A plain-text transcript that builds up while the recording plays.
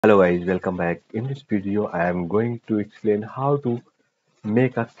Hello guys, welcome back. In this video, I am going to explain how to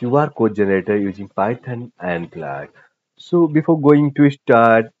make a QR code generator using Python and Flask. So before going to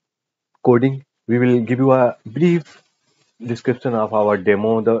start coding, we will give you a brief description of our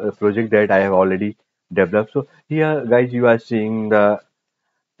demo, the project that I have already developed. So here guys, you are seeing the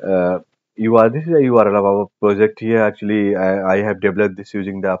this is a URL of our project here. Actually, I have developed this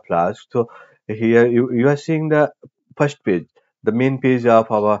using the Flask. So here you are seeing the first page, the main page of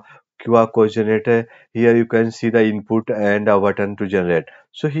our QR code generator. Here you can see the input and a button to generate.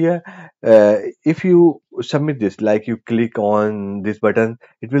 So here, if you submit this, like you click on this button,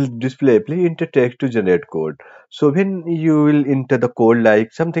 it will display please enter text to generate code. So when you will enter the code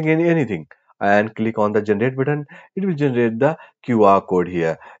like something in anything and click on the generate button, it will generate the QR code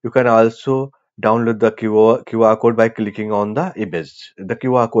here. You can also download the QR code by clicking on the image, the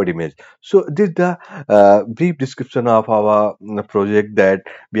QR code image. So this is the brief description of our project that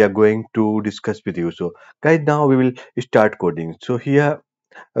we are going to discuss with you. So guys, now we will start coding. So here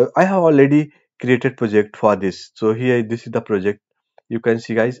I have already created project for this. So here this is the project. You can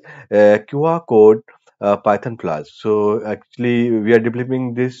see guys, QR code Python Flask. So actually we are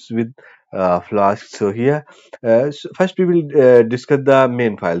developing this with Flask. So here first we will discuss the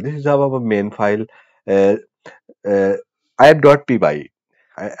main file. This is our main file. Uh, uh, app.py.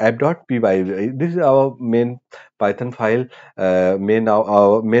 App.py. This is our main Python file, our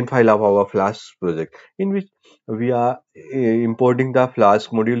main file of our Flask project, in which we are importing the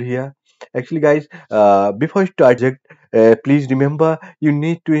Flask module here. Actually, guys, before start project, please remember you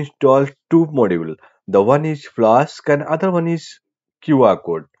need to install two module. The one is Flask and other one is QR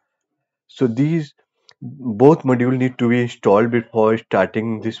code. So these both module need to be installed before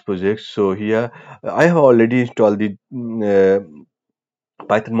starting this project. So here I have already installed the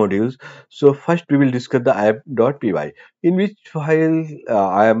Python modules. So first we will discuss the app.py, in which file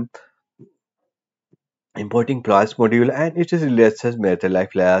I am importing Flask module, and it is related method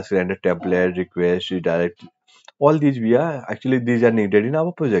like Flask, render template, request, redirect. All these we are actually these are needed in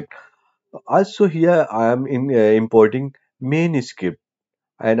our project. Also here I am importing main script,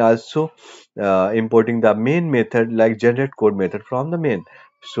 and also importing the main method like generate code method from the main.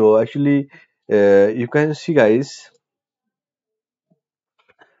 So actually you can see guys,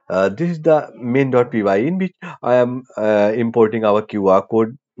 this is the main.py, in which I am importing our QR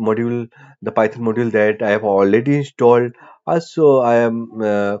code module, the Python module that I have already installed. Also, I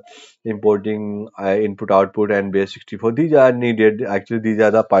am importing input, output, and base64. These are needed. Actually, these are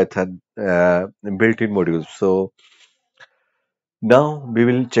the Python built-in modules. So now we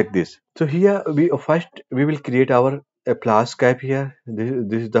will check this. So here we first we will create our a Flask app here.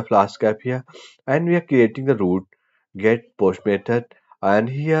 This is the Flask app here, and we are creating the root get post method, and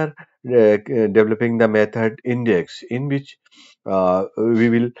here developing the method index, in which we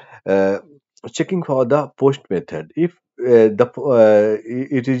will uh, checking for the post method. If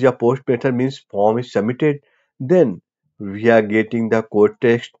it is a post method means form is submitted, then we are getting the code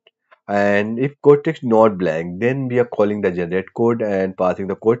text, and if code text not blank, then we are calling the generate code and passing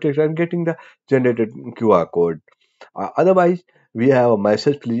the code text and getting the generated QR code. Otherwise, we have a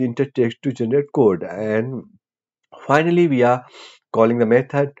message please enter text to generate code, and finally we are calling the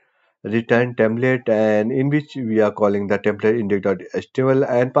method return template, and in which we are calling the template index.html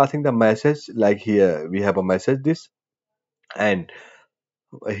and passing the message like here we have a message this, and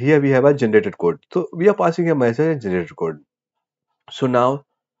here we have a generated code. So we are passing a message and generated code. So now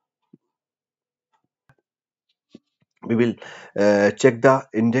we will check the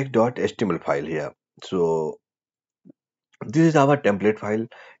index.html file here. So this is our template file,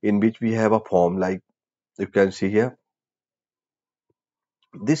 in which we have a form like you can see here.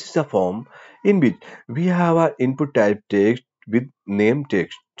 This is a form in which we have our input type text with name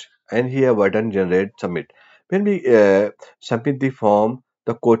text, and here button generate submit. When we submit the form,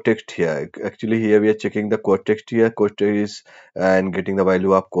 the code text here, actually here we are checking the code text here, code text is, and getting the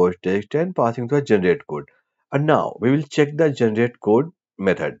value of code text and passing to a generate code. And now we will check the generate code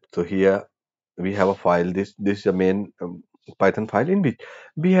method. So here we have a file, this is the main Python file, in which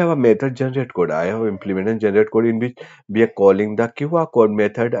we have a method generate code. I have implemented generate code, in which we are calling the QR code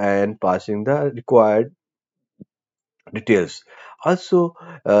method and passing the required details. Also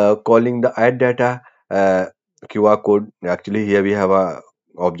calling the add data QR code. Actually here we have a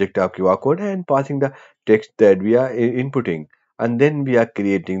object of QR code and passing the text that we are inputting, and then we are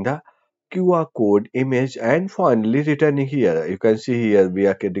creating the QR code image, and finally returning here. You can see here we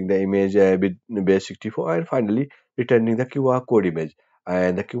are getting the image with base64, and finally returning the QR code image,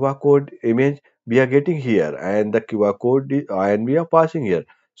 and the QR code image we are getting here, and the QR code and we are passing here.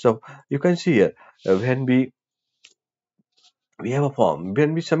 So you can see here when we we have a form.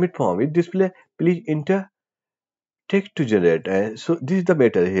 When we submit form, it display please enter text to generate. So this is the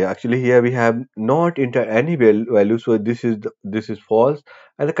matter here. Actually, here we have not enter any value. So this is false,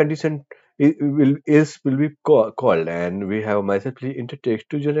 and the condition will be called, and we have message please enter text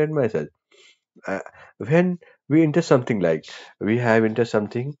to generate message. uh, when we enter something like we have enter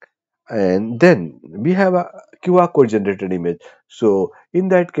something, and then we have a QR code generated image. So in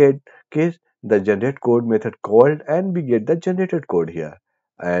that case, the generate code method called, and we get the generated code here,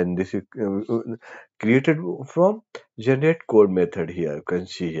 and this is created from generate code method here, you can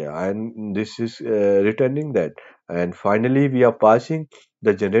see here, and this is returning that. And finally we are passing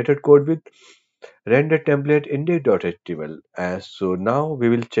the generated code with render template index.html. So now we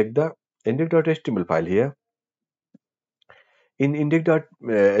will check the index.html file here. In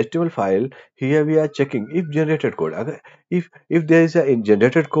index.html file, here we are checking if generated code. If there is a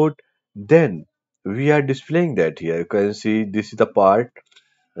generated code, then we are displaying that here. You can see this is the part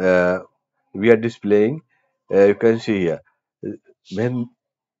uh, we are displaying. You can see here when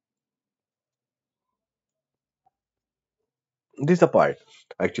this is the part.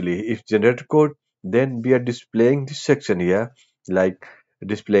 Actually, if generated code, then we are displaying this section here, like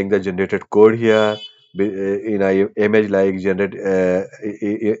displaying the generated code here in a image like generate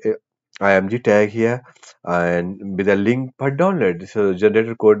img tag here, and with a link per download. So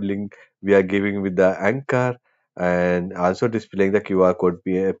generated code link we are giving with the anchor, and also displaying the QR code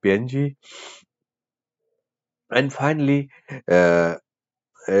png, and finally uh,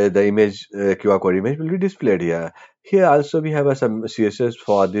 the image QR code image will be displayed here. Here also we have some CSS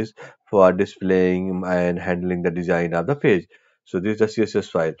for this, for displaying and handling the design of the page. So this is the CSS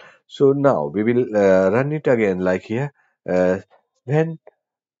file. So now we will run it again like here. When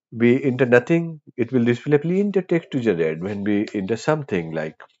we enter nothing, it will display please enter text to generate. When we enter something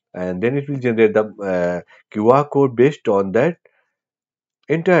like, and then it will generate the QR code based on that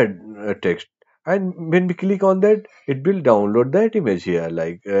entire text. And when we click on that, it will download that image here,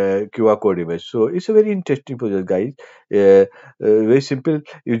 like QR code image. So it's a very interesting process, guys. Very simple.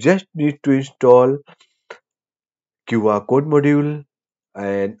 You just need to install QR code module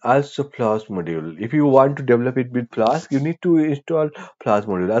and also Flask module. If you want to develop it with Flask, you need to install Flask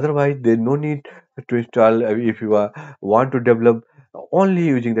module. Otherwise, there's no need to install if you want to develop only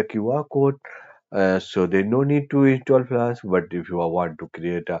using the QR code. So there's no need to install Flask. But if you want to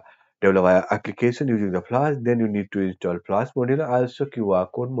create a develop a application using the Flask, then you need to install Flask module, also QR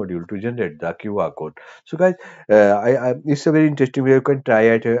code module to generate the QR code. So guys, it's a very interesting way. You can try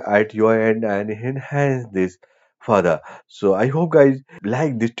it at your end and enhance this further. So I hope guys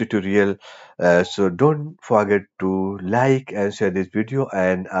like this tutorial. So don't forget to like and share this video,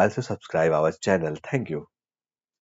 and also subscribe our channel. Thank you.